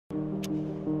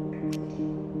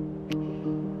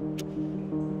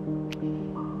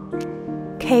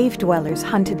Cave dwellers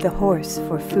hunted the horse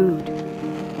for food.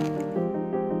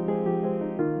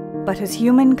 But as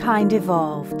humankind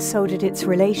evolved, so did its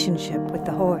relationship with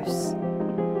the horse.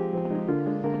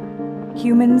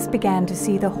 Humans began to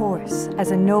see the horse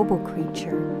as a noble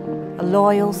creature, a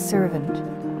loyal servant,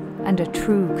 and a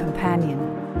true companion.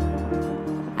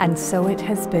 And so it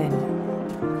has been.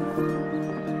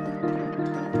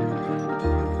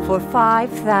 For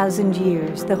 5,000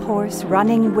 years, the horse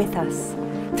running with us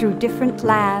through different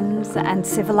lands and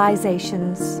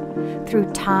civilizations, through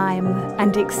time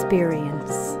and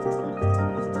experience.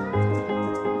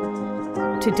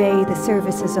 Today, the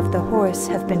services of the horse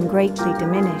have been greatly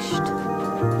diminished,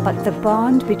 but the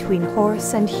bond between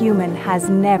horse and human has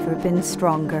never been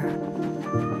stronger.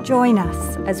 Join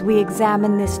us as we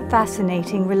examine this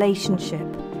fascinating relationship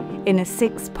in a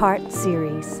 6-part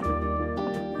series,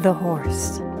 The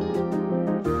Horse.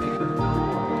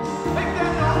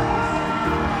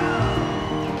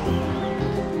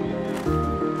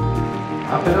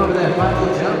 Up and over that final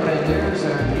jump, and there's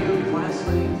our new class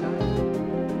leading time.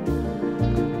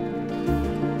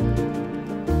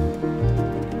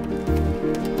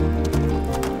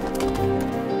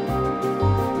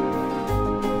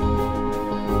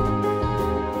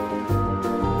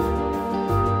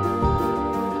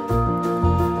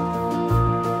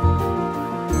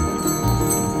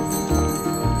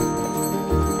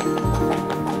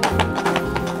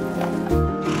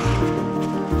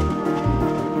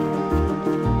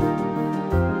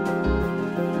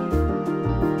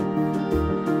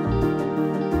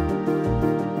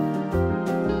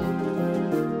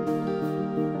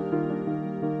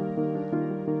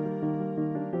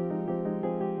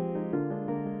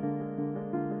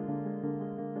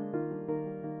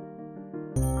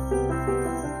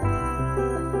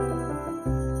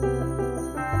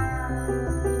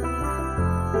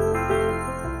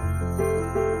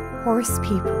 Horse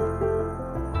people.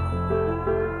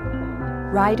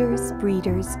 Riders,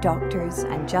 breeders, doctors,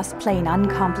 and just plain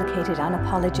uncomplicated,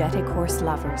 unapologetic horse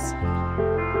lovers.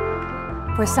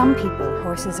 For some people,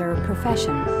 horses are a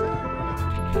profession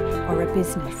or a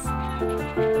business.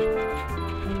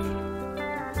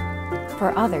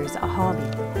 For others, a hobby.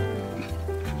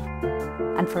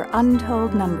 And for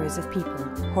untold numbers of people,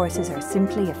 horses are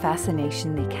simply a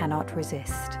fascination they cannot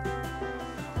resist.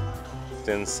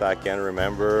 Since I can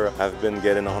remember, I've been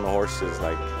getting on horses.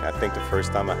 I think the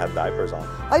first time I had diapers on.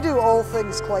 I do all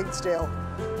things Clydesdale.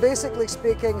 Basically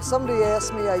speaking, somebody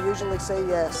asks me, I usually say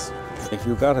yes. If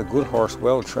you've got a good horse,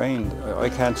 well trained, I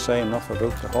can't say enough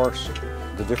about the horse,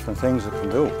 the different things it can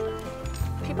do.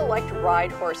 People like to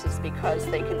ride horses because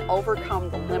they can overcome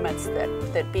the limits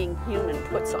that being human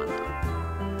puts on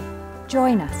them.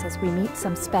 Join us as we meet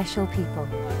some special people.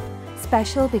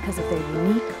 Special because of their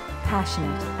unique,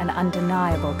 passionate and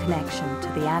undeniable connection to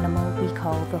the animal we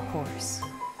call the horse.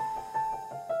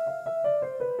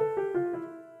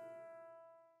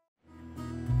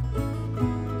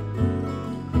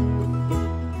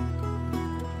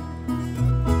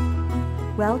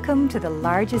 Welcome to the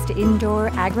largest indoor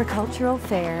agricultural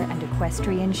fair and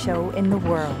equestrian show in the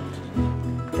world,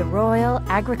 the Royal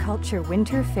Agriculture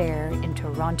Winter Fair in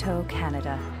Toronto,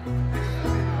 Canada.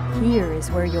 Here is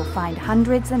where you'll find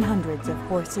hundreds and hundreds of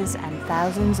horses and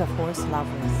thousands of horse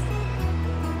lovers.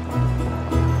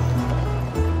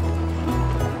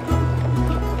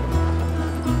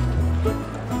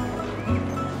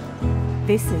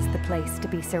 This is the place to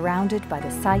be surrounded by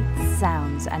the sights,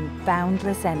 sounds, and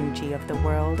boundless energy of the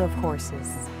world of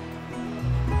horses.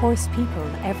 Horse people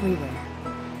everywhere.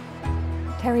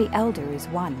 Terry Elder is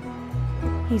one.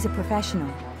 He's a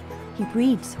professional. He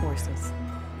breeds horses.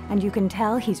 And you can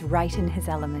tell he's right in his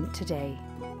element today.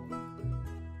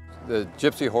 The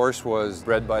gypsy horse was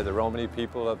bred by the Romany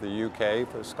people of the UK,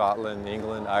 for Scotland,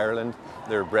 England, Ireland.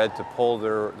 They were bred to pull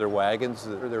their wagons.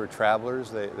 They were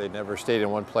travelers. They never stayed in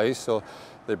one place. So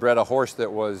they bred a horse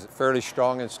that was fairly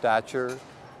strong in stature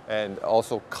and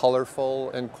also colorful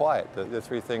and quiet, the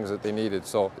three things that they needed.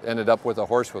 So ended up with a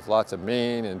horse with lots of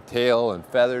mane and tail and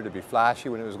feather to be flashy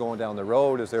when it was going down the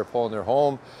road as they were pulling their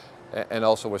home, and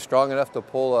also was strong enough to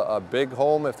pull a big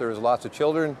home if there was lots of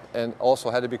children, and also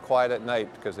had to be quiet at night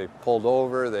because they pulled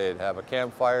over, they'd have a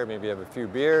campfire, maybe have a few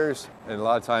beers, and a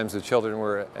lot of times the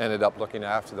children ended up looking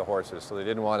after the horses, so they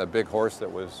didn't want a big horse that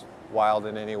was wild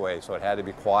in any way, so it had to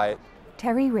be quiet.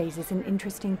 Terry raises an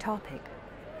interesting topic.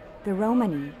 The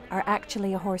Romany are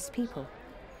actually a horse people.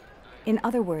 In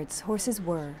other words, horses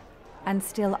were, and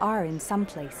still are in some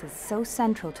places, so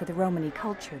central to the Romany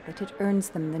culture that it earns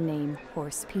them the name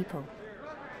horse people.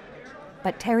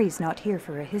 But Terry's not here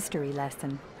for a history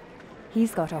lesson.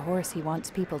 He's got a horse he wants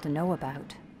people to know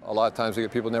about. A lot of times we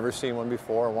get people never seen one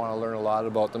before and want to learn a lot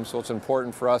about them. So it's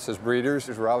important for us as breeders,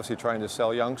 because we're obviously trying to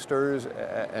sell youngsters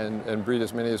and breed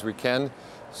as many as we can.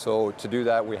 So to do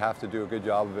that, we have to do a good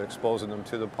job of exposing them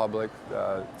to the public,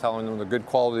 telling them the good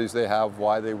qualities they have,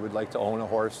 why they would like to own a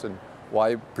horse, and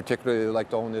why particularly they like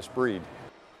to own this breed.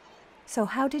 So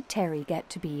how did Terry get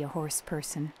to be a horse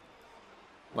person?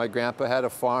 My grandpa had a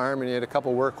farm and he had a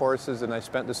couple work horses, and I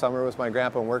spent the summer with my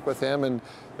grandpa and worked with him, and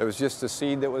it was just a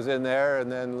seed that was in there.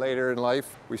 And then later in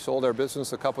life, we sold our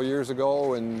business a couple years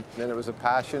ago, and then it was a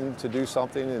passion to do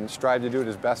something and strive to do it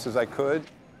as best as I could.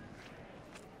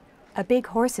 A big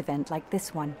horse event like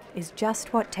this one is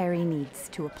just what Terry needs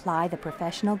to apply the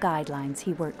professional guidelines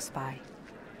he works by.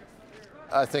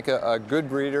 I think a good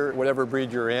breeder, whatever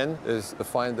breed you're in, is to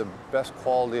find the best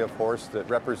quality of horse that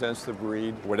represents the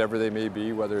breed, whatever they may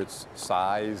be, whether it's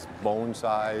size, bone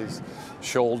size,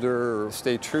 shoulder.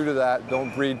 Stay true to that.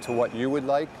 Don't breed to what you would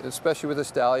like, especially with a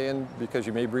stallion, because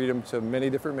you may breed them to many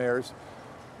different mares.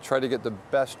 Try to get the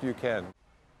best you can.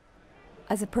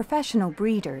 As a professional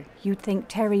breeder, you'd think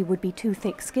Terry would be too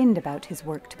thick-skinned about his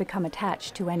work to become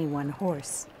attached to any one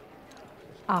horse.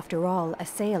 After all, a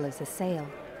sale is a sale.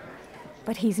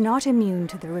 But he's not immune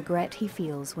to the regret he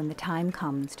feels when the time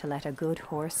comes to let a good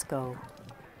horse go.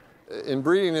 In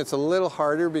breeding, it's a little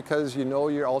harder because you know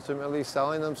you're ultimately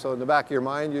selling them, so in the back of your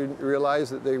mind you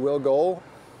realize that they will go.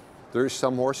 There's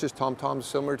some horses, Tom-Tom's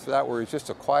similar to that, where he's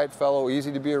just a quiet fellow,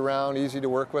 easy to be around, easy to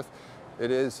work with. It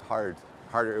is harder.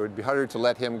 It would be harder to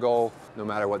let him go no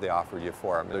matter what they offer you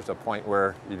for him. There's a point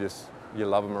where you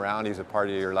love him around, he's a part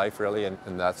of your life really, and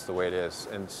that's the way it is.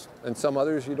 And some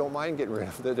others you don't mind getting rid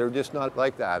of, they're just not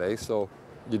like that, eh? So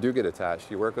you do get attached.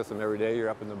 You work with them every day, you're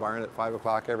up in the barn at 5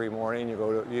 o'clock every morning, you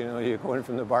go in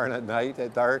from the barn at night,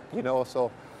 at dark,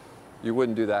 so you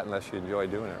wouldn't do that unless you enjoy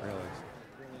doing it, really.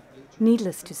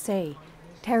 Needless to say,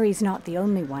 Terry's not the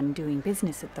only one doing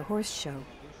business at the horse show.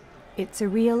 It's a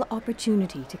real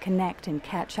opportunity to connect and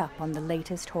catch up on the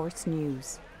latest horse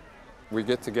news. We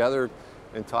get together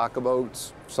and talk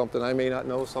about something I may not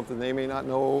know, something they may not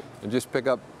know, and just pick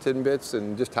up tidbits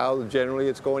and just how generally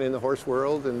it's going in the horse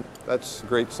world, and that's a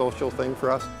great social thing for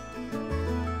us.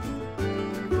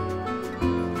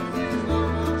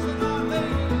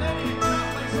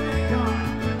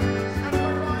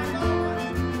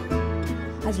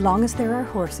 As long as there are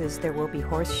horses, there will be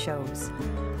horse shows.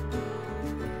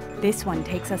 This one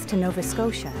takes us to Nova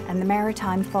Scotia and the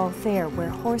Maritime Fall Fair, where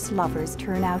horse lovers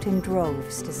turn out in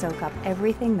droves to soak up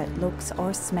everything that looks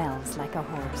or smells like a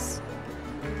horse.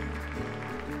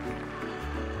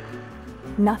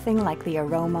 Nothing like the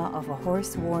aroma of a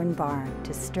horse-worn barn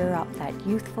to stir up that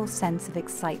youthful sense of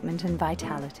excitement and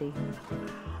vitality.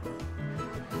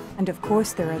 And of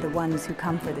course there are the ones who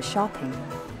come for the shopping.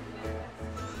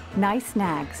 Nice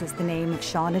Nags is the name of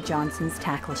Shauna Johnson's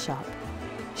tackle shop.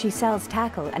 She sells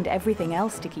tackle and everything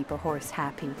else to keep a horse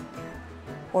happy.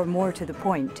 Or more to the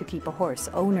point, to keep a horse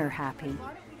owner happy.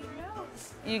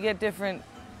 You get different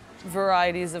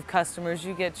varieties of customers.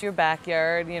 You get your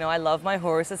backyard. I love my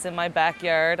horse, it's in my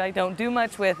backyard. I don't do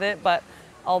much with it, but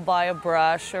I'll buy a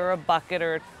brush or a bucket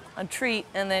or a treat.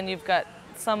 And then you've got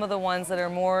some of the ones that are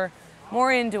more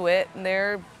into it, and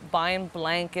they're buying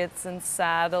blankets and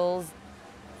saddles.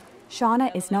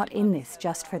 Shauna is not in this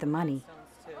just for the money.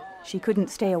 She couldn't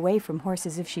stay away from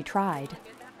horses if she tried.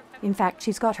 In fact,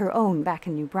 she's got her own back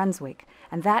in New Brunswick,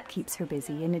 and that keeps her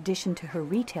busy in addition to her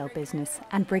retail business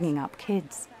and bringing up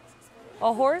kids.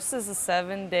 A horse is a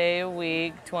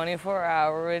 7-day-a-week,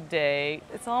 24-hour-a-day.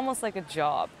 It's almost like a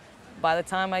job. By the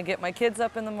time I get my kids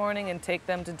up in the morning and take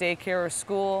them to daycare or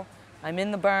school, I'm in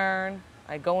the barn.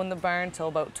 I go in the barn till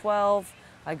about 12.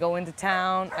 I go into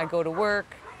town, I go to work.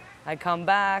 I come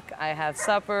back, I have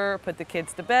supper, put the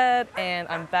kids to bed, and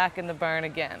I'm back in the barn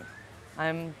again.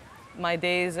 My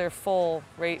days are full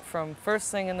right from first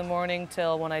thing in the morning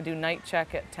till when I do night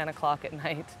check at 10 o'clock at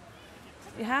night.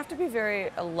 You have to be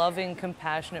a loving,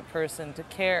 compassionate person to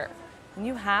care. And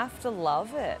you have to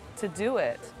love it to do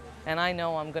it. And I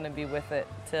know I'm going to be with it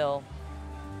till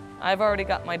I've already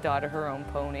got my daughter her own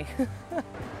pony.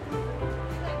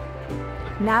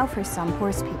 Now for some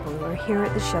horse people who are here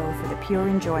at the show for the pure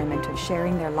enjoyment of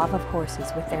sharing their love of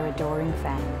horses with their adoring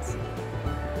fans.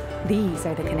 These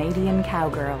are the Canadian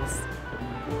Cowgirls.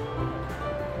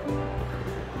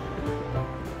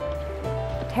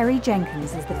 Terry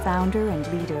Jenkins is the founder and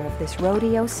leader of this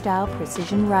rodeo-style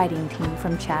precision riding team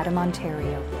from Chatham,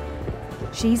 Ontario.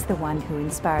 She's the one who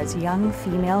inspires young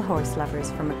female horse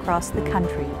lovers from across the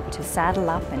country to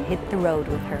saddle up and hit the road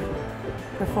with her,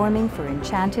 performing for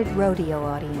enchanted rodeo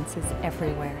audiences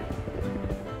everywhere.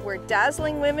 We're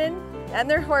dazzling women and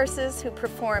their horses who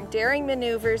perform daring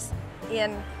maneuvers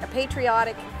in a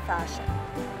patriotic fashion.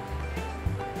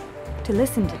 To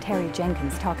listen to Terry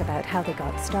Jenkins talk about how they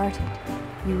got started,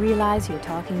 you realize you're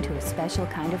talking to a special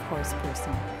kind of horse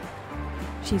person.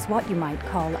 She's what you might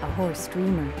call a horse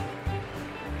dreamer.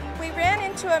 We ran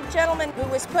into a gentleman who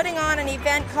was putting on an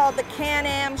event called the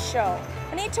Can-Am Show.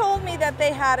 And he told me that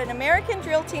they had an American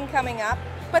drill team coming up,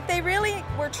 but they really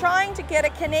were trying to get a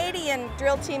Canadian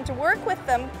drill team to work with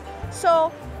them.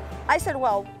 So I said,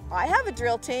 well, I have a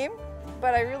drill team,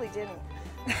 but I really didn't.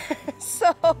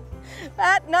 So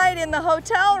that night in the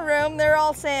hotel room, they're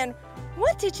all saying,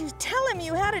 what did you tell him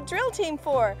you had a drill team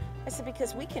for? I said,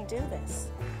 because we can do this.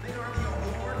 They are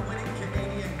the award-winning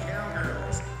Canadian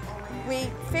Cowgirls. We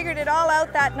figured it all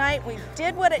out that night. We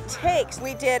did what it takes.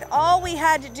 We did all we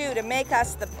had to do to make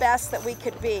us the best that we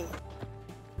could be.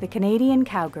 The Canadian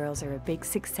Cowgirls are a big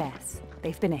success.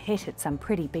 They've been a hit at some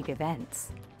pretty big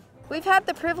events. We've had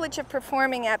the privilege of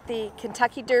performing at the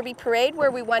Kentucky Derby Parade, where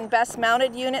we won Best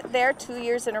Mounted Unit there 2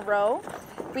 years in a row.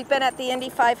 We've been at the Indy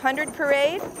 500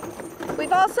 Parade.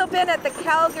 We've also been at the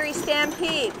Calgary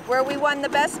Stampede, where we won the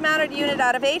Best Mounted Unit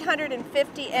out of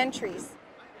 850 entries.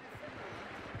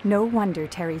 No wonder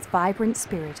Terry's vibrant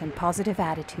spirit and positive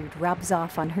attitude rubs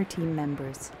off on her team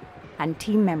members. And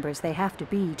team members they have to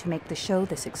be to make the show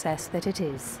the success that it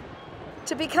is.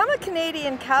 To become a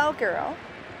Canadian Cowgirl,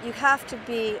 you have to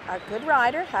be a good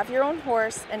rider, have your own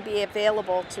horse, and be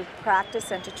available to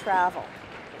practice and to travel.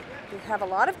 We have a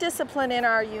lot of discipline in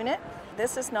our unit.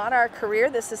 This is not our career,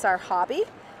 this is our hobby.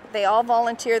 They all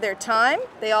volunteer their time,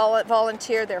 they all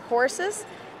volunteer their horses,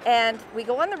 and we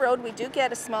go on the road. We do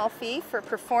get a small fee for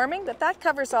performing, but that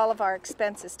covers all of our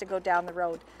expenses to go down the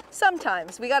road.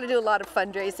 Sometimes we got to do a lot of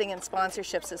fundraising and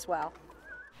sponsorships as well.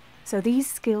 So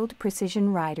these skilled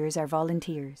precision riders are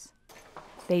volunteers.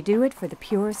 They do it for the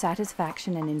pure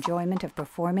satisfaction and enjoyment of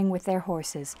performing with their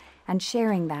horses and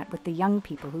sharing that with the young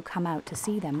people who come out to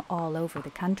see them all over the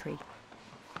country.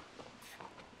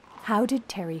 How did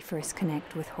Terry first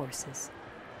connect with horses?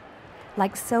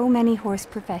 Like so many horse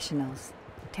professionals,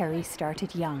 Terry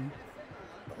started young.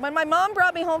 When my mom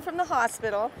brought me home from the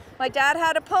hospital, my dad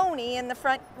had a pony in the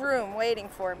front room waiting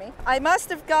for me. I must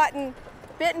have gotten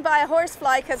bitten by a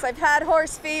horsefly because I've had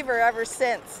horse fever ever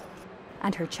since.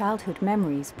 And her childhood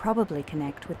memories probably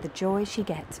connect with the joy she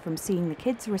gets from seeing the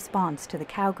kids' response to the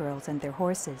cowgirls and their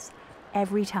horses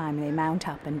every time they mount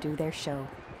up and do their show.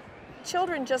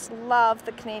 Children just love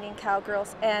the Canadian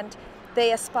Cowgirls and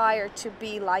they aspire to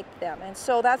be like them. And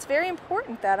so that's very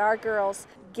important that our girls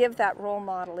give that role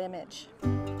model image.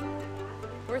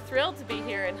 We're thrilled to be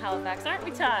here in Halifax, aren't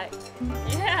we, Ty?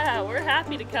 Yeah, we're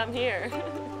happy to come here.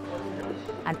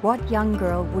 And what young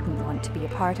girl wouldn't want to be a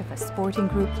part of a sporting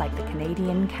group like the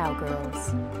Canadian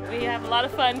Cowgirls? We have a lot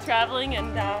of fun traveling,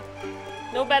 and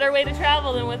no better way to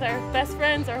travel than with our best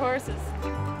friends, our horses.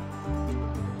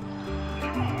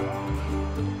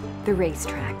 The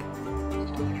racetrack.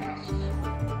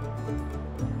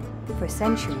 For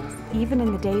centuries, even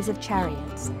in the days of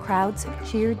chariots, crowds have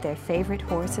cheered their favorite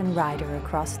horse and rider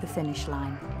across the finish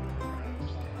line.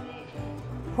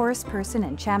 Horse person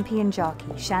and champion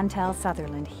jockey Chantal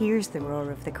Sutherland hears the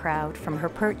roar of the crowd from her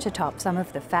perch atop some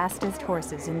of the fastest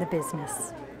horses in the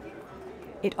business.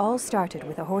 It all started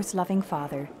with a horse-loving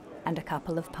father and a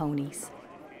couple of ponies.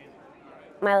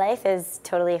 My life is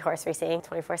totally horse racing,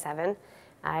 24/7.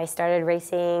 I started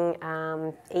racing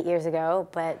 8 years ago,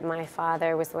 but my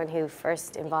father was the one who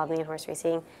first involved me in horse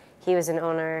racing. He was an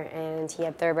owner, and he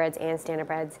had thoroughbreds and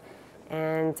standardbreds.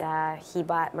 And he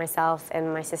bought myself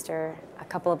and my sister a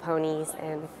couple of ponies,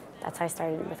 and that's how I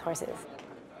started with horses.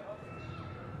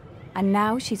 And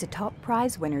now she's a top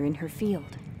prize winner in her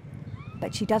field.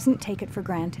 But she doesn't take it for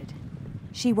granted.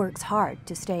 She works hard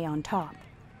to stay on top.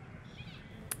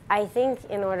 I think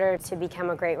in order to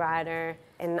become a great rider,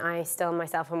 and I still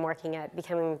myself am working at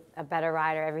becoming a better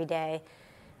rider every day,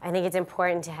 I think it's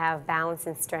important to have balance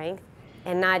and strength.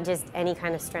 And not just any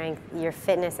kind of strength. Your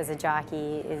fitness as a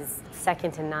jockey is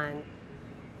second to none.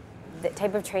 The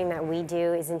type of training that we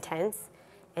do is intense,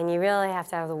 and you really have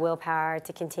to have the willpower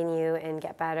to continue and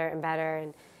get better and better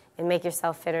and make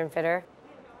yourself fitter and fitter.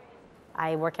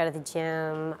 I work out at the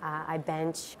gym, I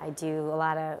bench, I do a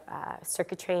lot of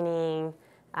circuit training.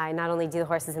 I not only do the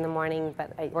horses in the morning,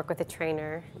 but I work with a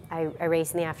trainer. I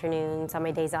race in the afternoons. On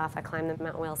my days off, I climb the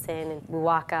Mount Wilson, and we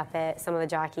walk up at some of the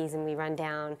jockeys and we run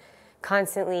down.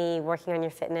 Constantly working on your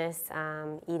fitness,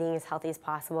 eating as healthy as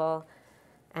possible,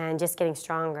 and just getting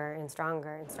stronger and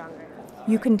stronger and stronger.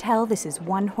 You can tell this is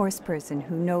one horse person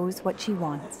who knows what she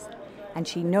wants, and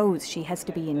she knows she has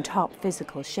to be in top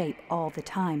physical shape all the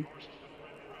time.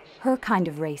 Her kind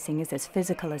of racing is as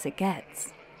physical as it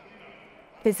gets.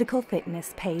 Physical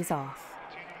fitness pays off,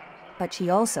 but she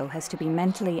also has to be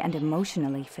mentally and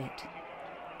emotionally fit.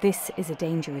 This is a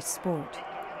dangerous sport.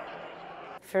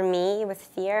 For me, with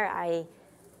fear, I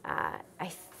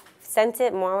sense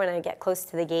it more when I get close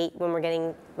to the gate when we're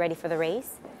getting ready for the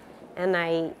race. And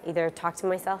I either talk to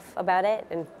myself about it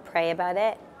and pray about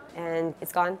it, and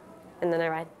it's gone, and then I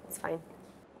ride. It's fine.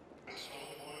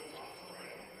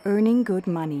 Earning good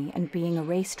money and being a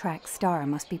racetrack star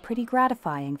must be pretty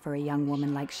gratifying for a young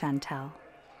woman like Chantal.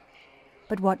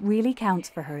 But what really counts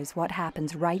for her is what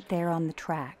happens right there on the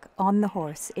track, on the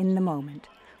horse, in the moment,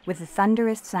 with the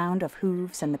thunderous sound of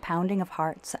hooves and the pounding of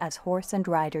hearts as horse and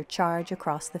rider charge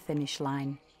across the finish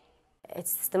line.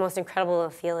 It's the most incredible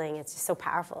feeling. It's just so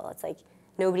powerful. It's like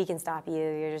nobody can stop you.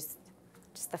 You're just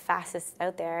the fastest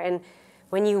out there. And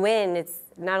when you win, it's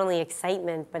not only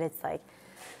excitement, but it's like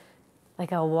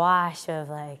a wash of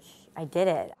like, I did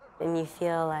it. And you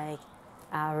feel like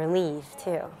relief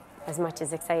too, as much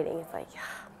as exciting. It's like,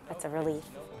 that's a relief.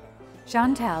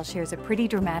 Chantal shares a pretty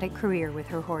dramatic career with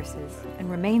her horses and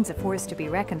remains a force to be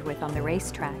reckoned with on the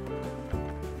racetrack.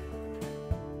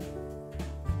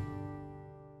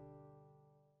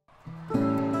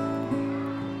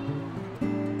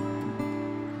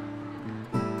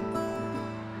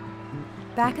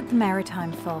 Back at the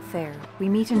Maritime Fall Fair, we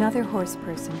meet another horse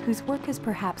person whose work is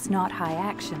perhaps not high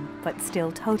action, but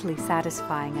still totally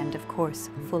satisfying and, of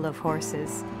course, full of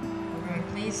horses. We're very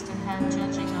pleased to have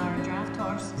judging our draft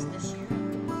horses this year.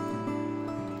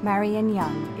 Marion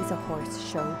Young is a horse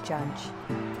show judge.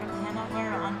 From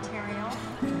Hanover, Ontario,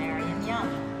 Marion Young.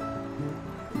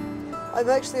 I'm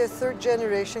actually a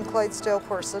third-generation Clydesdale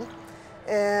person,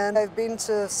 and I've been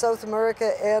to South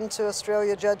America and to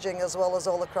Australia judging, as well as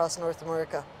all across North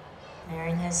America.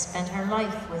 Marion has spent her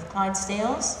life with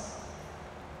Clydesdales.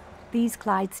 These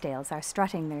Clydesdales are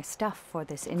strutting their stuff for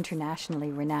this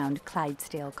internationally renowned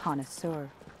Clydesdale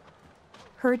connoisseur.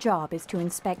 Her job is to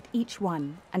inspect each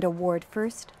one and award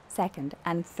first, second,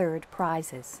 and third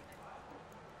prizes.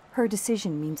 Her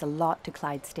decision means a lot to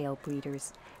Clydesdale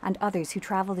breeders and others who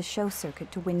travel the show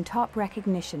circuit to win top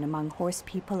recognition among horse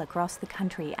people across the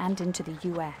country and into the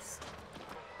US.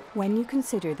 When you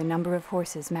consider the number of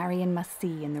horses Marion must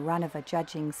see in the run of a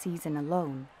judging season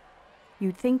alone,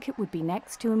 you'd think it would be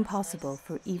next to impossible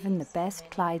for even the best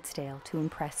Clydesdale to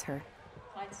impress her.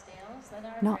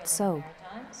 Not so.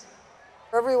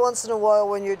 Every once in a while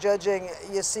when you're judging,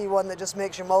 you see one that just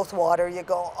makes your mouth water. You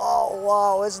go, oh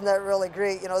wow, isn't that really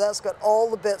great? You know, that's got all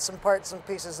the bits and parts and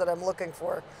pieces that I'm looking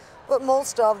for. But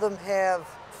most of them have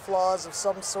flaws of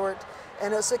some sort,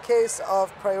 and it's a case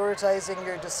of prioritizing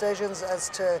your decisions as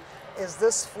to, is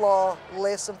this flaw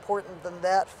less important than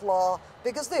that flaw?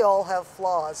 Because they all have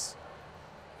flaws.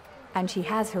 And she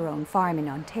has her own farm in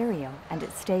Ontario, and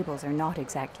its stables are not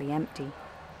exactly empty.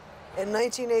 In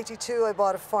 1982, I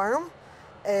bought a farm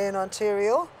in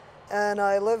Ontario, and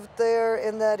I lived there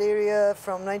in that area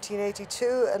from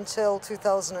 1982 until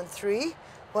 2003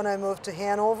 when I moved to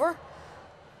Hanover.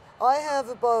 I have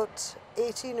about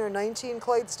 18 or 19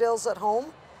 Clydesdales at home,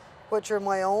 which are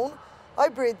my own. I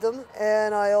breed them,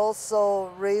 and I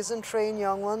also raise and train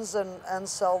young ones and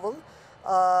sell them.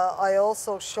 I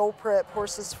also show prep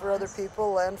horses for other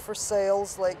people and for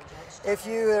sales. Like if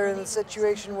you are in a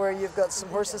situation where you've got some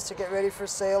horses to get ready for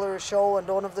sale or a show and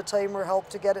don't have the time or help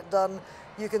to get it done,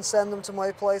 you can send them to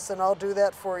my place and I'll do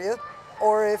that for you.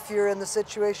 Or if you're in the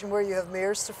situation where you have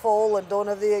mares to foal and don't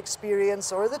have the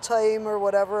experience or the time or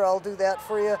whatever, I'll do that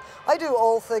for you. I do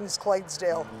all things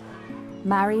Clydesdale.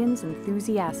 Marion's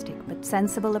enthusiastic but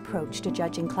sensible approach to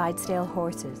judging Clydesdale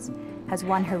horses has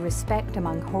won her respect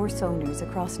among horse owners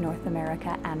across North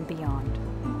America and beyond.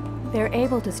 They're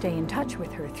able to stay in touch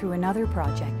with her through another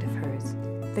project of hers,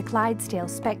 the Clydesdale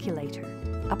Speculator,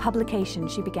 a publication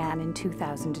she began in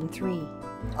 2003.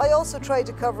 I also try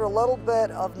to cover a little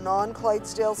bit of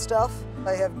non-Clydesdale stuff.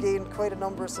 I have gained quite a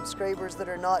number of subscribers that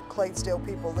are not Clydesdale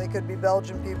people. They could be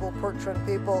Belgian people, Percheron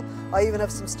people. I even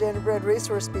have some standardbred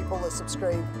racehorse people that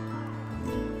subscribe.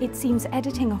 It seems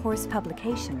editing a horse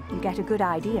publication, you get a good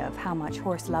idea of how much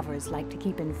horse lovers like to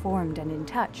keep informed and in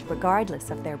touch,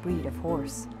 regardless of their breed of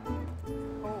horse.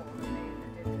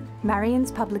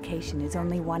 Marion's publication is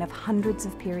only one of hundreds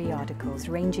of periodicals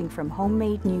ranging from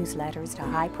homemade newsletters to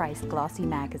high-priced glossy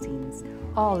magazines,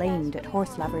 all aimed at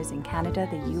horse lovers in Canada,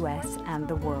 the US, and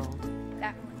the world.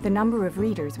 The number of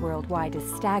readers worldwide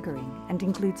is staggering and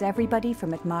includes everybody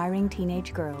from admiring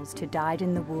teenage girls to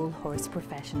dyed-in-the-wool horse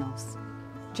professionals.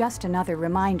 Just another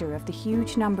reminder of the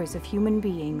huge numbers of human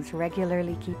beings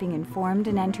regularly keeping informed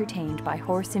and entertained by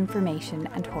horse information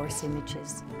and horse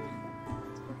images.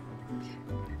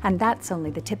 And that's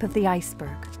only the tip of the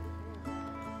iceberg.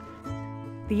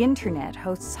 The internet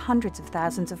hosts hundreds of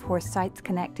thousands of horse sites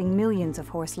connecting millions of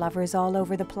horse lovers all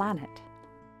over the planet.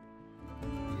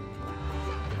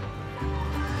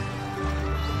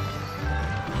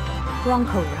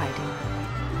 Bronco riding.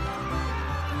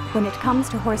 When it comes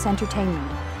to horse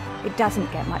entertainment, it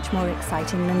doesn't get much more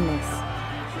exciting than this.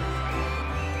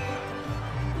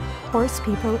 Horse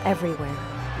people everywhere.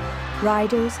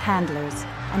 Riders, handlers,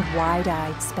 and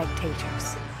wide-eyed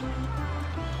spectators.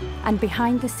 And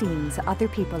behind the scenes, other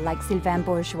people like Sylvain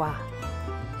Bourgeois.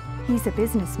 He's a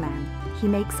businessman. He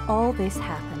makes all this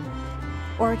happen,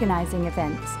 organizing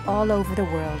events all over the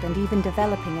world and even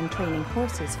developing and training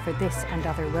horses for this and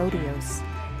other rodeos.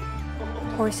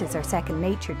 Horses are second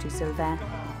nature to Sylvain.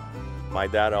 My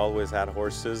dad always had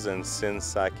horses, and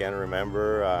since I can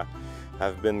remember,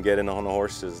 I've been getting on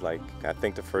horses. Like, I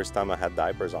think the first time I had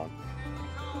diapers on.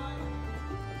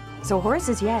 So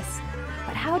horses, yes.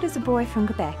 But how does a boy from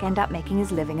Quebec end up making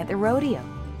his living at the rodeo?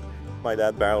 My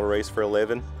dad barrel raced for a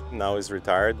living. Now he's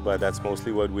retired, but that's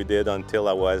mostly what we did until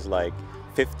I was like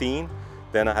 15.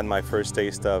 Then I had my first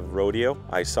taste of rodeo.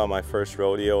 I saw my first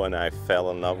rodeo and I fell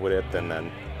in love with it. And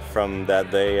then from that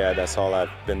day, that's all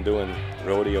I've been doing,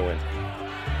 rodeoing.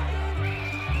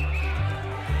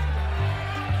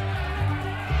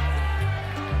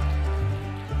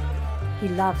 He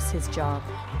loves his job.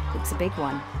 It's a big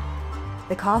one.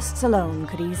 The costs alone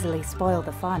could easily spoil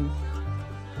the fun.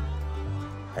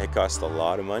 It costs a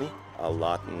lot of money, a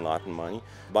lot of money.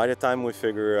 By the time we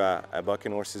figure a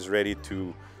bucking horse is ready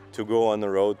to go on the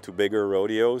road to bigger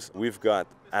rodeos, we've got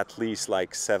at least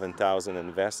like $7,000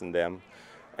 invest in them.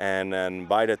 And then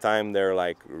by the time they're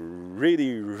like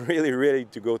really ready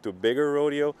to go to a bigger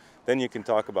rodeo, then you can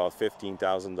talk about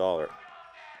 $15,000.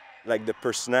 Like the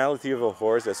personality of a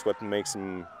horse, that's what makes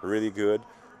him really good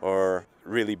or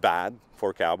really bad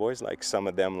for cowboys. Like some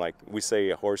of them, like we say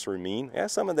a horse are mean. Yeah,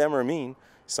 some of them are mean.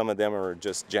 Some of them are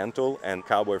just gentle and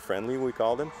cowboy friendly, we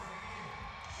call them.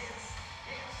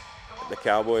 The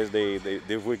cowboys,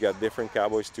 we got different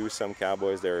cowboys too. Some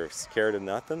cowboys, they're scared of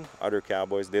nothing. Other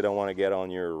cowboys, they don't want to get on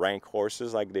your rank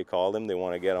horses, like they call them. They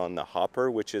want to get on the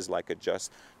hopper, which is like a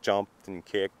just jump and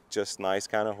kick, just nice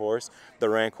kind of horse. The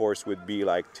rank horse would be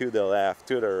like to the left,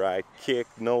 to the right, kick,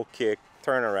 no kick,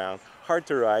 turn around, hard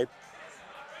to ride.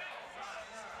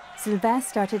 Sylvain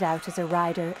started out as a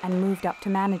rider and moved up to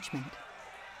management.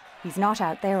 He's not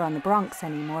out there on the broncs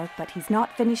anymore, but he's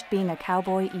not finished being a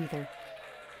cowboy either.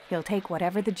 He'll take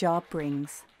whatever the job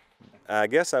brings. I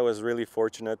guess I was really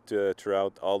fortunate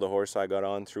throughout all the horses I got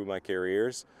on through my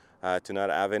careers to not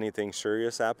have anything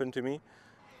serious happen to me.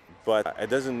 But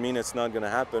it doesn't mean it's not going to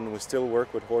happen. We still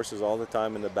work with horses all the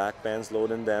time in the back pens,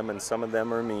 loading them, and some of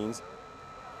them are means.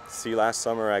 See, last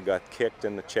summer I got kicked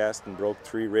in the chest and broke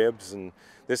 3 ribs, and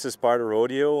this is part of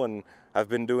rodeo, and I've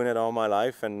been doing it all my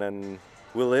life, and then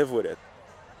we'll live with it.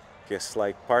 It's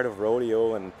like part of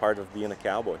rodeo and part of being a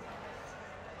cowboy.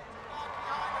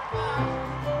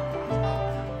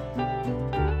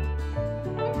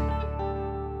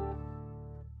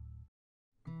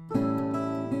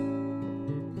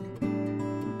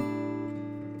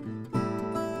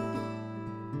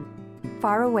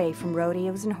 Far away from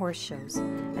rodeos and horse shows,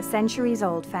 a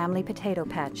centuries-old family potato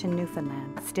patch in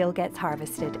Newfoundland still gets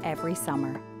harvested every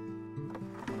summer.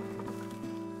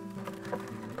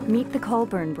 Meet the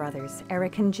Colburn brothers,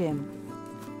 Eric and Jim.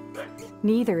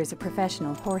 Neither is a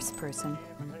professional horse person.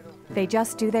 They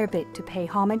just do their bit to pay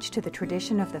homage to the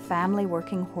tradition of the family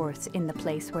working horse in the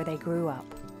place where they grew up.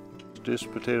 This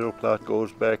potato plot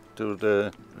goes back to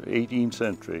the 18th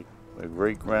century. My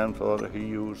great-grandfather, he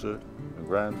used it, my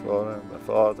grandfather, my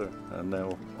father, and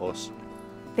now us.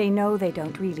 They know they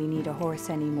don't really need a horse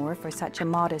anymore for such a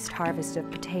modest harvest of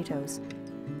potatoes.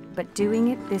 But doing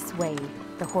it this way,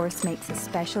 the horse makes a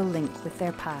special link with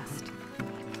their past.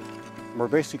 We're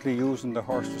basically using the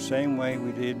horse the same way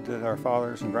we did that our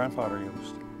fathers and grandfather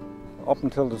used. Up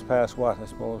until this past, I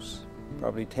suppose,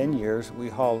 probably 10 years, we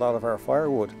hauled a lot of our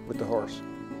firewood with the horse.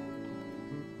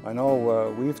 I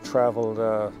know we've traveled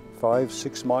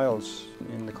 5-6 miles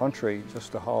in the country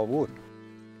just to haul wood.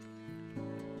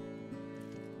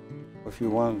 If you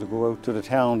wanted to go out to the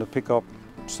town to pick up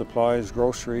supplies,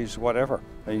 groceries, whatever,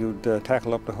 you'd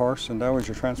tackle up the horse and that was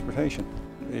your transportation.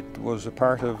 It was a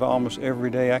part of almost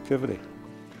everyday activity.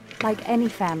 Like any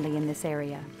family in this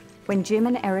area, when Jim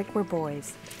and Eric were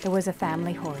boys, there was a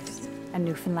family horse, a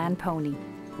Newfoundland pony.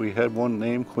 We had one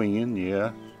named Queen,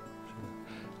 yeah.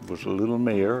 It was a little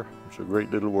mare. It was a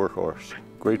great little workhorse.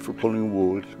 Great for pulling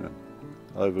wood.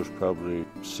 I was probably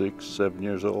 6-7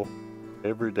 years old.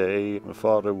 Every day my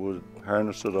father would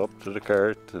harness it up to the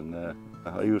cart and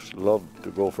I used to love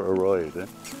to go for a ride.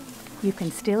 You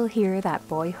can still hear that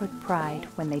boyhood pride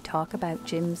when they talk about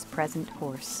Jim's present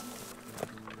horse.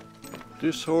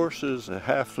 This horse is a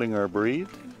Halflinger breed.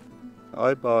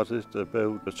 I bought it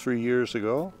about 3 years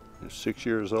ago. It's 6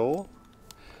 years old.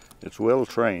 It's well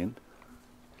trained.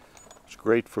 It's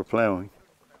great for ploughing.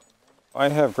 I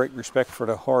have great respect for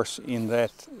the horse in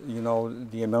that, you know,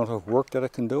 the amount of work that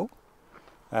it can do.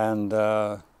 And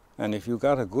if you've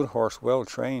got a good horse, well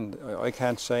trained, I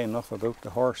can't say enough about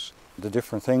the horse, the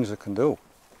different things it can do.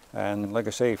 And like I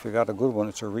say, if you got a good one,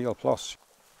 it's a real plus.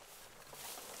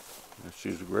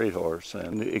 She's a great horse,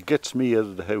 and it gets me out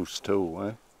of the house too.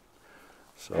 Eh?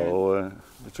 So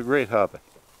it's a great hobby.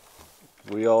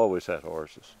 We always had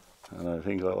horses, and I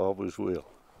think I always will.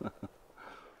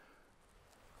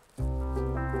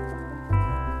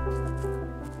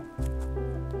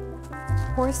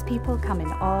 Horse people come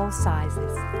in all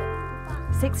sizes.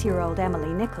 6-year-old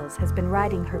Emily Nichols has been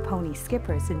riding her pony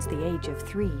Skipper since the age of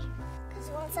 3. Because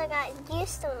once I got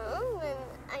used to him, and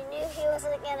I knew he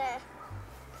wasn't gonna,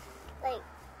 like,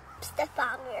 step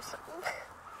on me or something.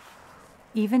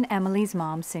 Even Emily's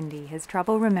mom, Cindy, has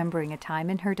trouble remembering a time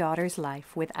in her daughter's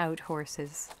life without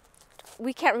horses.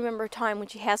 We can't remember a time when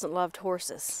she hasn't loved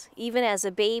horses. Even as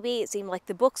a baby, it seemed like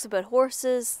the books about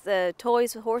horses, the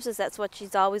toys with horses, that's what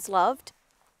she's always loved.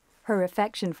 Her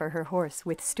affection for her horse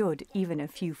withstood even a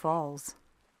few falls.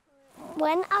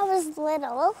 When I was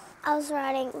little, I was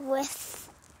riding with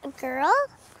a girl,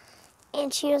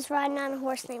 and she was riding on a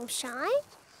horse named Shine,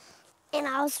 and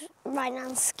I was riding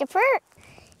on Skipper,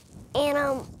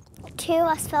 and two of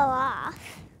us fell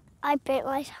off. I bit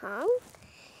my tongue,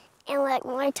 and like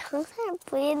my tongue started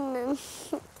bleeding, and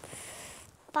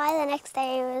by the next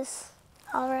day it was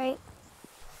all right.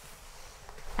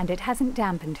 And it hasn't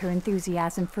dampened her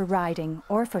enthusiasm for riding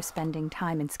or for spending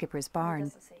time in Skipper's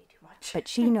barn. But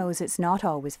she knows it's not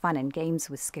always fun and games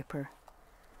with Skipper.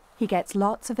 He gets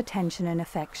lots of attention and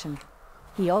affection.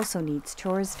 He also needs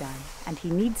chores done, and he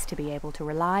needs to be able to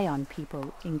rely on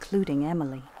people, including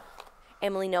Emily.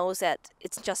 Emily knows that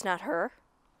it's just not her.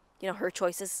 You know, her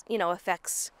choices, you know,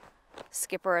 affects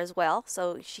Skipper as well,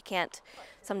 so she can't.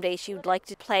 Some days she would like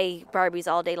to play Barbies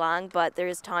all day long, but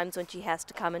there's times when she has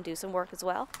to come and do some work as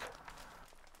well.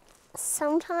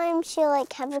 Sometimes she'll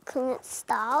like have to clean its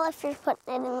stall if you're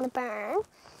putting it in the barn,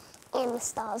 and the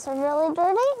stalls are really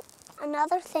dirty.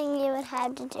 Another thing you would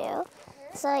have to do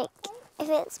is like if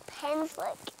it's pens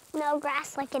like no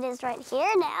grass like it is right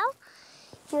here now,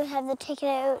 you would have to take it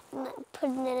out and put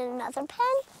it in another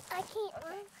pen. I can't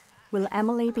run. Will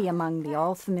Emily be among the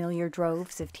all-familiar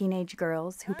droves of teenage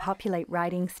girls who populate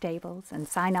riding stables and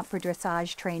sign up for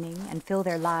dressage training and fill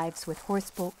their lives with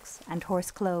horse books and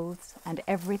horse clothes and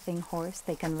everything horse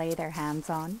they can lay their hands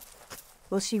on?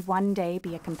 Will she one day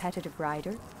be a competitive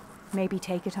rider? Maybe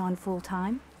take it on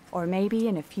full-time? Or maybe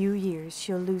in a few years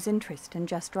she'll lose interest and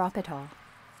just drop it all?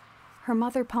 Her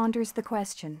mother ponders the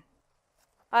question.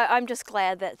 I'm just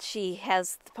glad that she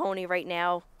has the pony right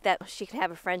now that she can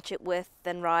have a friendship with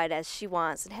and ride as she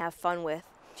wants and have fun with.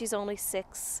 She's only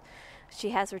 6. She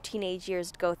has her teenage years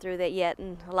to go through that yet,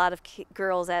 and a lot of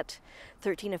girls at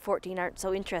 13 and 14 aren't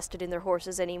so interested in their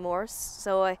horses anymore,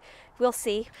 so we'll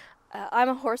see. I'm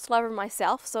a horse lover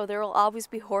myself, so there will always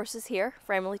be horses here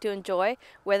for Emily to enjoy.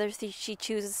 Whether she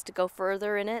chooses to go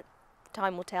further in it,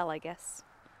 time will tell, I guess.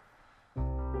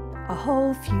 A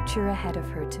whole future ahead of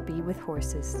her to be with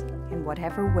horses, in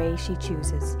whatever way she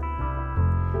chooses.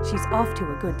 She's off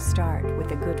to a good start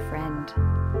with a good friend.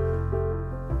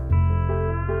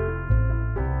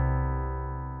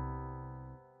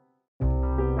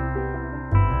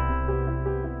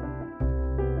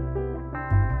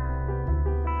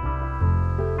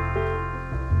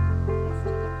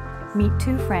 Meet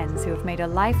 2 friends who have made a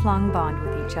lifelong bond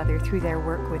with each other through their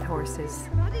work with horses.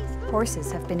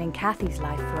 Horses have been in Kathy's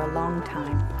life for a long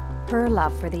time. Her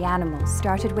love for the animals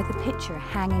started with a picture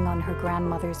hanging on her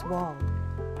grandmother's wall.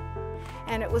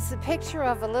 And it was a picture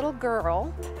of a little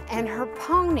girl and her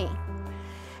pony.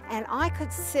 And I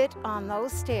could sit on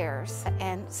those stairs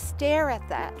and stare at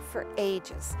that for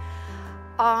ages.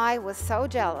 I was so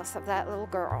jealous of that little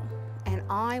girl, and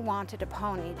I wanted a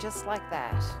pony just like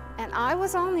that. And I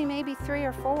was only maybe 3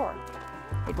 or 4.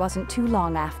 It wasn't too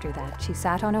long after that she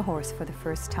sat on a horse for the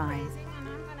first time.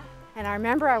 And I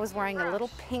remember I was wearing a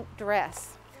little pink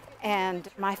dress, and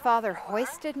my father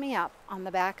hoisted me up on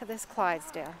the back of this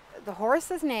Clydesdale. The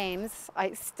horses' names,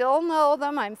 I still know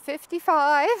them. I'm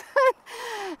 55.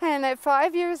 And at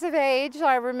 5 years of age,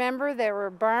 I remember there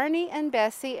were Barney and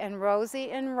Bessie and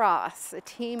Rosie and Ross, a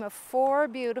team of 4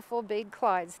 beautiful big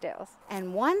Clydesdales.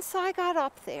 And once I got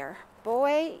up there,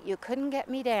 boy, you couldn't get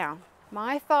me down.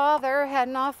 My father had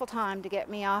an awful time to get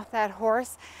me off that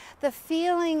horse. The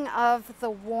feeling of the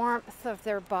warmth of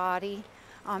their body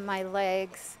on my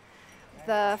legs,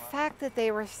 the fact that they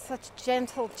were such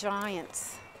gentle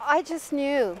giants. I just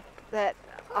knew that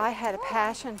I had a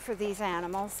passion for these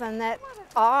animals and that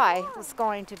I was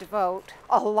going to devote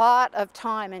a lot of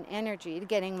time and energy to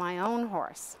getting my own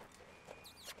horse.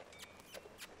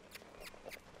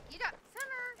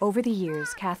 Over the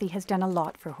years, Kathy has done a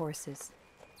lot for horses.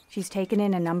 She's taken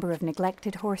in a number of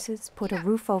neglected horses, put a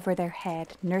roof over their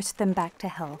head, nursed them back to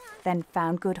health, then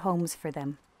found good homes for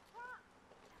them.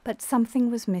 But something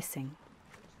was missing.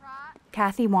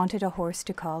 Kathy wanted a horse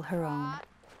to call her own.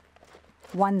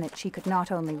 One that she could not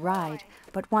only ride,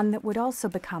 but one that would also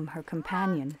become her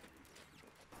companion.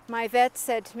 My vet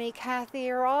said to me, Kathy,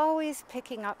 you're always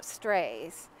picking up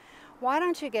strays. Why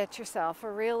don't you get yourself a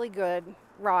really good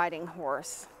riding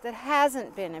horse that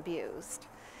hasn't been abused?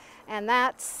 And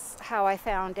that's how I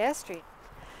found Destry.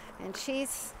 And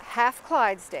she's half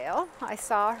Clydesdale. I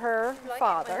saw her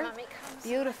father,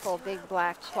 beautiful big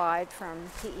black Clyde from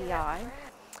PEI.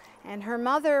 And her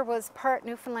mother was part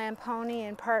Newfoundland pony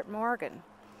and part Morgan.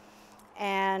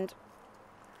 And,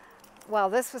 well,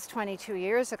 this was 22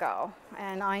 years ago.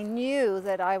 And I knew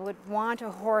that I would want a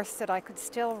horse that I could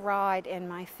still ride in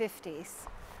my 50s.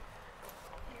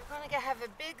 You're going to have a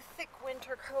big, thick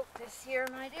winter coat this year,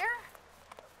 my dear.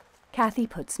 Kathy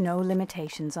puts no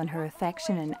limitations on her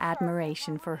affection and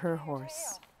admiration for her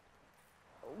horse.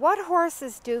 What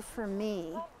horses do for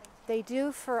me, they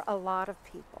do for a lot of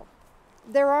people.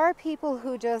 There are people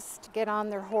who just get on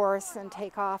their horse and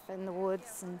take off in the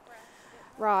woods and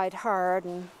ride hard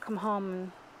and come home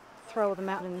and throw them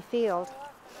out in the field.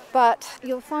 But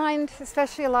you'll find,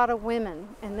 especially a lot of women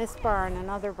in this barn and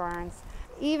other barns,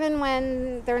 even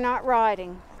when they're not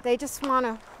riding, they just want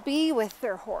to be with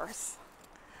their horse,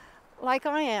 like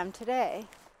I am today.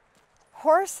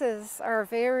 Horses are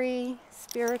very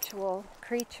spiritual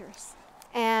creatures,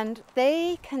 and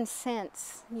they can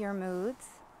sense your moods.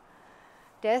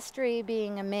 Destry,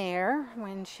 being a mare,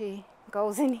 when she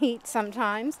goes in heat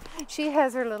sometimes, she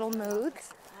has her little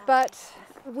moods. But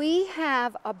we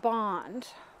have a bond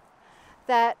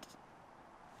that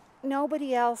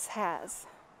nobody else has.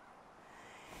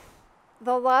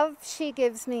 The love she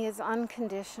gives me is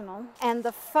unconditional, and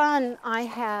the fun I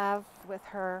have with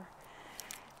her,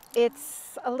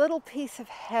 it's a little piece of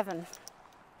heaven.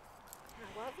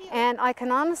 And I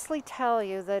can honestly tell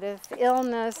you that if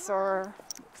illness or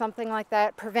something like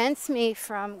that prevents me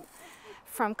from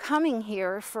coming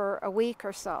here for a week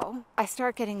or so, I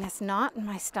start getting this knot in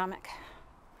my stomach.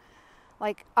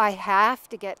 Like, I have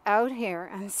to get out here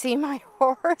and see my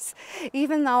horse,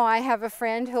 even though I have a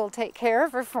friend who'll take care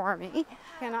of her for me.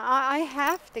 And I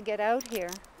have to get out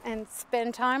here and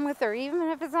spend time with her, even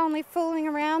if it's only fooling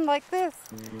around like this.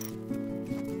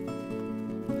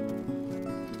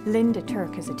 Linda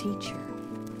Turk is a teacher.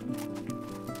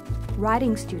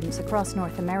 Riding students across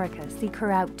North America seek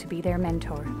her out to be their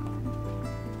mentor.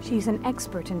 She's an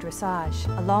expert in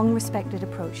dressage, a long-respected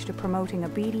approach to promoting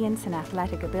obedience and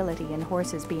athletic ability in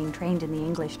horses being trained in the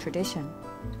English tradition.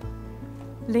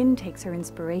 Lynn takes her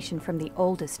inspiration from the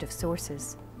oldest of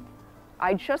sources.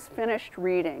 I just finished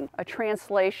reading a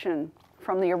translation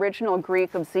from the original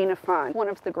Greek of Xenophon, one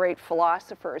of the great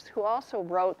philosophers who also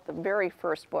wrote the very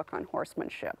first book on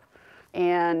horsemanship.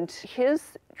 And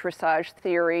his dressage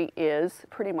theory is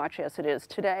pretty much as it is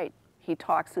today. He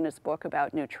talks in his book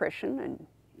about nutrition and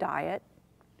diet,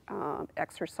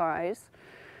 exercise,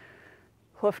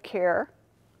 hoof care,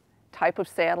 type of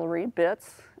saddlery,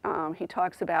 bits. He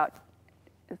talks about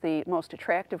the most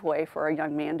attractive way for a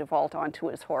young man to vault onto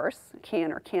his horse,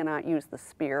 can or cannot use the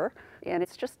spear. And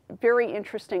it's just very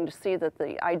interesting to see that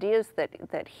the ideas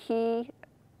that he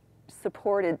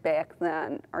supported back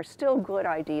then are still good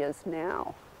ideas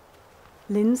now.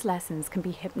 Lynn's lessons can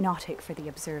be hypnotic for the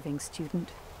observing student.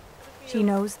 She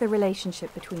knows the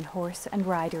relationship between horse and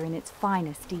rider in its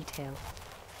finest detail.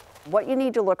 What you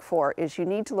need to look for is you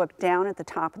need to look down at the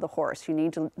top of the horse. You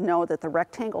need to know that the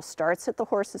rectangle starts at the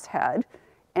horse's head,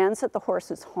 ends at the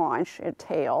horse's haunch and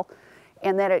tail,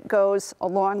 and that it goes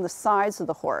along the sides of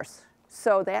the horse.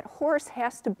 So that horse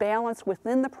has to balance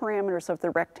within the parameters of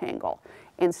the rectangle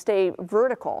and stay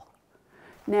vertical.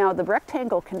 Now, the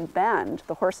rectangle can bend,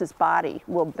 the horse's body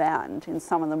will bend in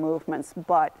some of the movements,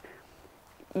 but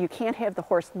you can't have the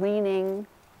horse leaning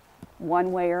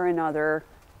one way or another,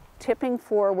 tipping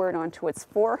forward onto its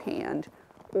forehand,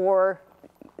 or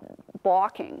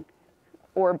balking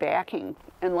or backing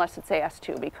unless it's asked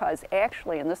to, because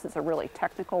actually, and this is a really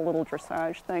technical little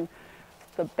dressage thing,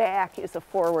 the back is a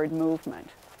forward movement.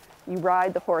 You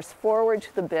ride the horse forward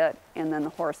to the bit, and then the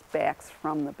horse backs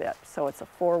from the bit. So it's a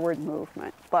forward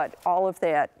movement. But all of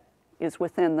that is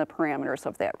within the parameters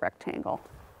of that rectangle.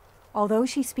 Although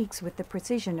she speaks with the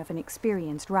precision of an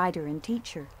experienced rider and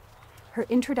teacher, her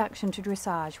introduction to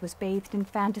dressage was bathed in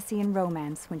fantasy and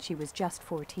romance when she was just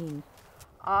 14.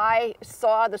 I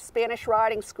saw the Spanish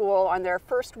riding school on their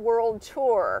first world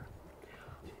tour.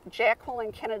 Jacqueline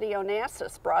and Kennedy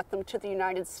Onassis brought them to the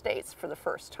United States for the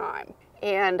first time.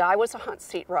 And I was a hunt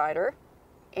seat rider,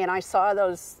 and I saw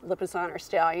those Lipizzaner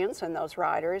stallions and those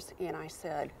riders, and I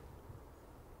said,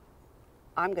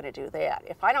 I'm going to do that.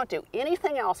 If I don't do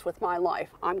anything else with my life,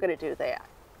 I'm going to do that.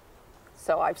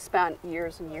 So I've spent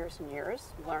years and years and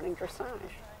years learning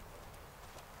dressage.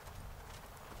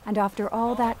 And after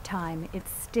all that time,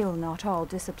 it's still not all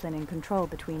discipline and control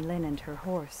between Lynn and her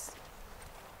horse.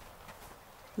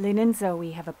 Lynn and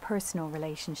Zoe have a personal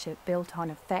relationship built on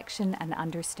affection and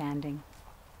understanding.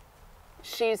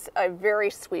 She's a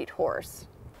very sweet horse.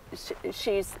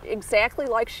 She's exactly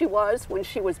like she was when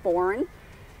she was born,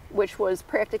 which was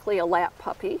practically a lap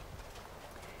puppy.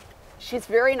 She's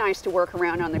very nice to work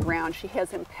around on the ground. She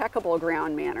has impeccable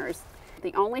ground manners.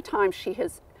 The only time she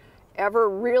has ever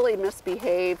really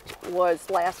misbehaved was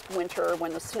last winter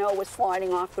when the snow was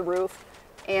sliding off the roof,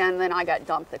 and then I got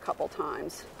dumped a couple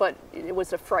times, but it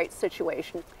was a fright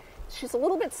situation. She's a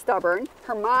little bit stubborn.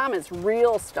 Her mom is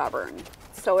real stubborn.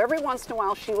 So every once in a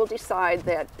while she will decide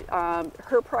that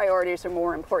her priorities are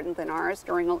more important than ours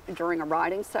during a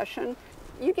riding session.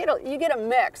 You get a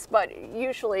mix, but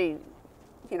usually,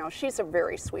 you know, she's a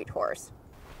very sweet horse.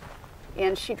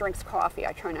 And she drinks coffee.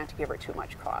 I try not to give her too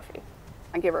much coffee.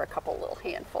 I give her a couple little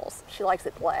handfuls. She likes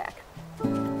it black.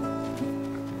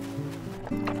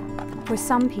 For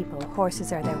some people,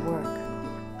 horses are their work.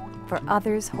 For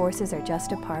others, horses are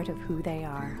just a part of who they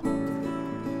are.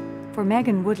 For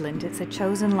Megan Woodland, it's a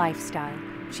chosen lifestyle.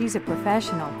 She's a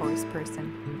professional horse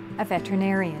person, a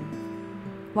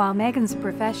veterinarian. While Megan's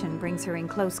profession brings her in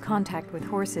close contact with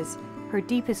horses, her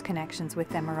deepest connections with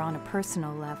them are on a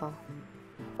personal level.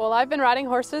 Well, I've been riding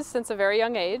horses since a very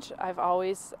young age. I've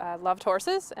always loved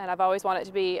horses, and I've always wanted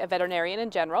to be a veterinarian in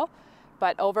general.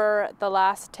 But over the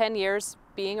last 10 years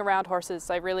being around horses,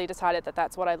 I really decided that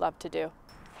that's what I love to do.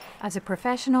 As a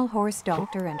professional horse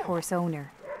doctor and horse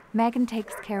owner, Megan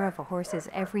takes care of a horse's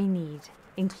every need,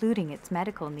 including its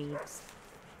medical needs.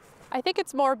 I think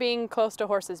it's more being close to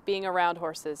horses, being around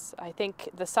horses. I think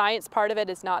the science part of it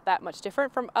is not that much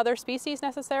different from other species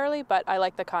necessarily, but I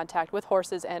like the contact with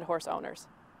horses and horse owners.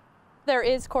 There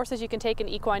is courses you can take in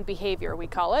equine behavior, we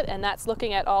call it, and that's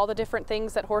looking at all the different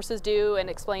things that horses do and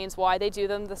explains why they do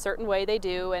them the certain way they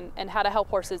do and how to help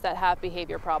horses that have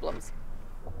behavior problems.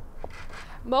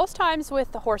 Most times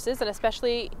with the horses, and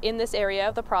especially in this area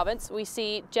of the province, we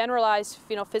see generalized,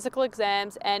 physical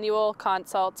exams, annual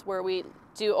consults where we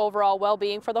do overall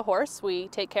well-being for the horse. We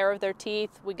take care of their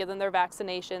teeth, we give them their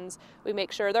vaccinations, we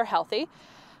make sure they're healthy.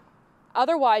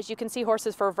 Otherwise, you can see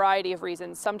horses for a variety of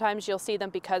reasons. Sometimes you'll see them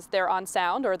because they're on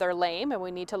sound or they're lame, and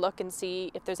we need to look and see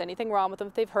if there's anything wrong with them,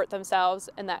 if they've hurt themselves,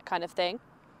 and that kind of thing.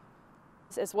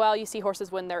 As well, you see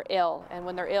horses when they're ill, and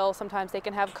when they're ill, sometimes they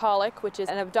can have colic, which is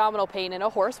an abdominal pain in a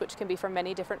horse, which can be for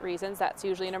many different reasons. That's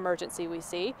usually an emergency we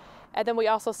see. And then we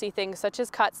also see things such as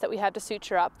cuts that we have to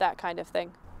suture up, that kind of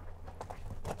thing.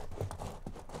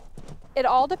 It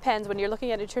all depends when you're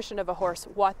looking at nutrition of a horse,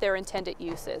 what their intended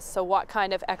use is. So what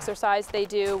kind of exercise they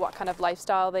do, what kind of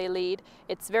lifestyle they lead.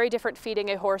 It's very different feeding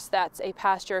a horse that's a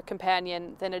pasture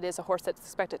companion than it is a horse that's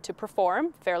expected to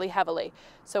perform fairly heavily.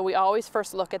 So we always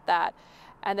first look at that.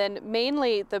 And then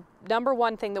mainly the number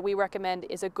one thing that we recommend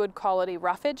is a good quality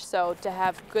roughage. So to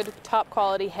have good top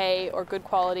quality hay or good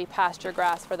quality pasture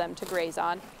grass for them to graze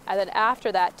on. And then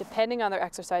after that, depending on their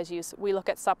exercise use, we look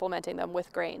at supplementing them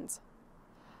with grains.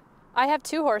 I have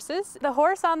two horses. The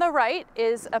horse on the right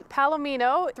is a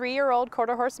Palomino 3-year-old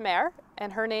quarter horse mare,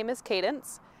 and her name is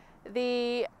Cadence.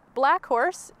 The black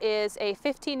horse is a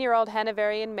 15-year-old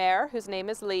Hanoverian mare whose name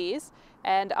is Lise,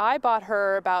 and I bought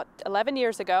her about 11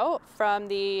 years ago from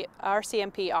the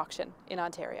RCMP auction in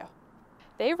Ontario.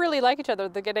 They really like each other.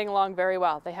 They're getting along very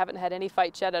well. They haven't had any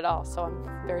fights yet at all, so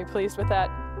I'm very pleased with that.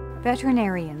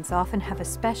 Veterinarians often have a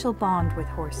special bond with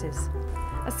horses,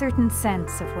 a certain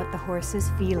sense of what the horse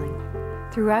is feeling.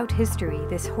 Throughout history,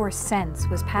 this horse sense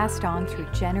was passed on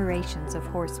through generations of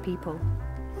horse people.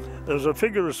 There's a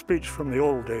figure of speech from the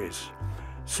old days.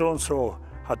 So-and-so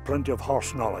had plenty of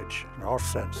horse knowledge and horse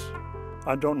sense.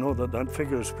 I don't know that that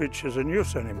figure of speech is in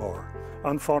use anymore.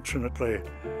 Unfortunately,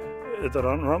 there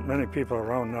aren't many people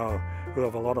around now who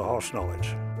have a lot of horse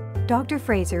knowledge. Dr.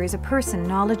 Fraser is a person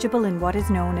knowledgeable in what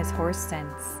is known as horse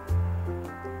sense.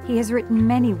 He has written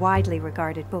many widely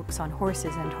regarded books on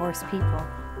horses and horse people.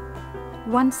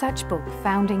 One such book,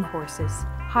 Founding Horses,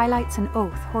 highlights an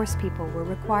oath horse people were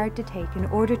required to take in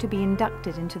order to be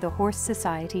inducted into the Horse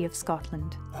Society of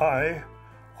Scotland. I,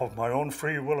 of my own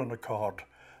free will and accord,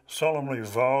 solemnly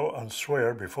vow and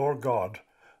swear before God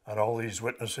and all these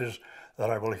witnesses that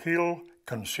I will heal,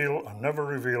 conceal, and never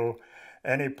reveal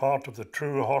any part of the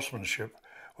true horsemanship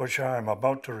which I am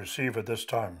about to receive at this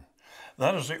time.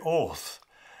 That is the oath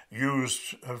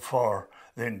used for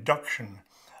the induction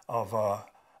of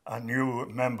a new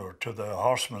member to the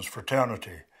horsemen's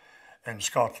fraternity in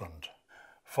Scotland.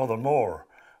 Furthermore,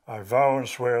 I vow and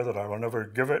swear that I will never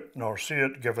give it nor see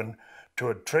it given to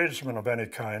a tradesman of any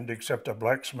kind except a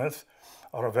blacksmith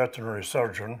or a veterinary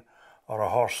surgeon or a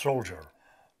horse soldier.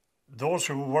 Those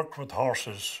who worked with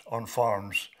horses on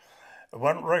farms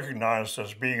weren't recognized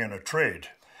as being in a trade,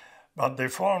 but they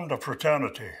formed a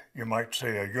fraternity, you might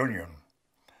say a union.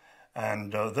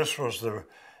 And this was the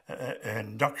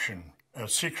induction, a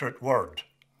secret word,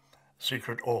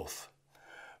 secret oath.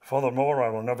 Furthermore, I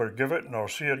will never give it nor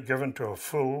see it given to a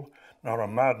fool, nor a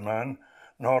madman,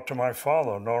 nor to my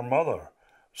father, nor mother,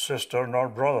 sister, nor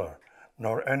brother,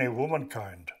 nor any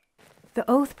womankind. The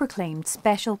oath proclaimed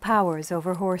special powers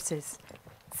over horses,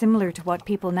 similar to what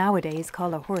people nowadays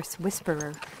call a horse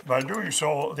whisperer. By doing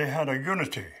so, they had a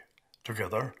unity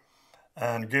together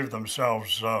and gave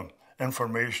themselves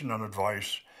information and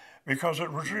advice, because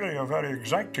it was really a very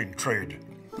exacting trade,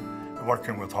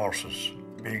 working with horses,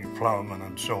 being ploughmen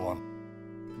and so on.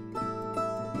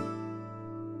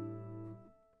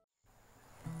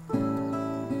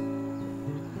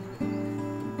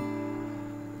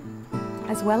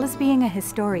 As well as being a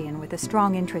historian with a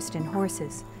strong interest in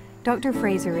horses, Dr.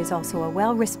 Fraser is also a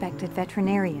well-respected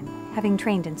veterinarian, having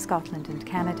trained in Scotland and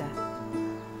Canada.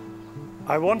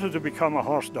 I wanted to become a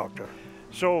horse doctor,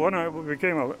 so when I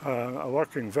became a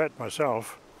working vet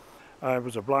myself, I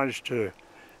was obliged to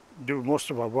do most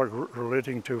of my work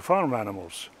relating to farm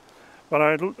animals. But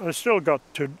I still got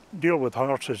to deal with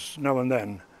horses now and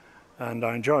then, and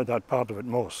I enjoyed that part of it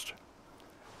most.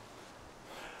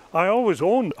 I always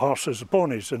owned horses,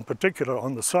 ponies in particular,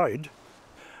 on the side.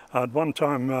 At one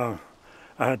time I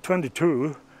had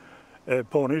 22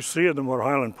 ponies. 3 of them were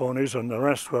Highland ponies and the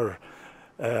rest were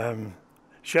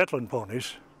Shetland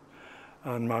ponies.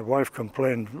 And my wife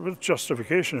complained, with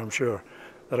justification I'm sure,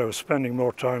 that I was spending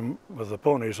more time with the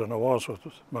ponies than I was with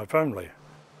my family.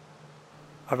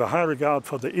 I have a high regard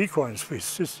for the equine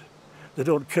species. They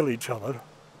don't kill each other.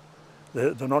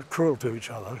 They're not cruel to each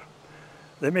other.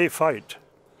 They may fight,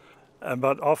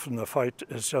 but often the fight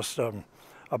is just a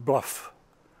bluff.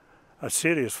 A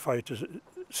serious fight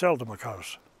seldom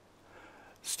occurs.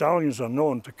 Stallions are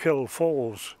known to kill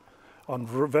foals on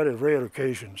very rare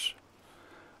occasions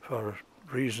for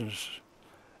reasons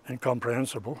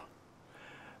incomprehensible.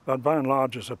 But by and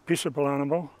large, it's a peaceable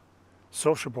animal,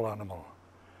 sociable animal.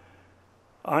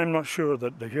 I'm not sure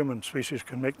that the human species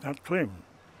can make that claim.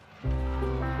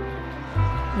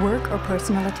 Work or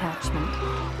personal attachment.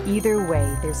 Either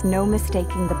way, there's no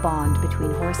mistaking the bond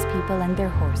between horse people and their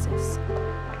horses.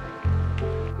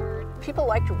 People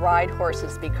like to ride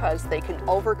horses because they can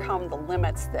overcome the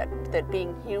limits that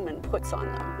being human puts on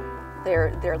them.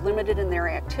 They're limited in their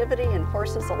activity, and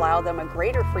horses allow them a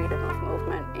greater freedom of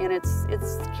movement, and it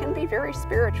can be very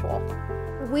spiritual.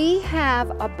 We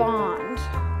have a bond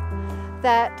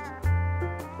that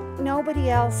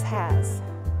nobody else has.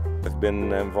 I've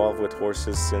been involved with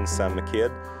horses since I'm a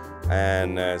kid,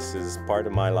 and this is part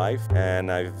of my life,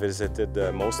 and I've visited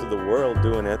most of the world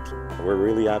doing it. We're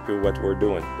really happy with what we're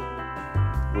doing.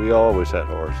 We always had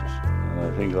horses, and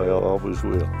I think I always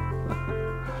will.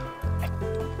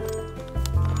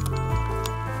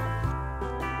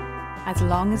 As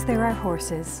long as there are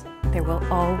horses, there will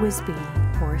always be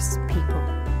horse people.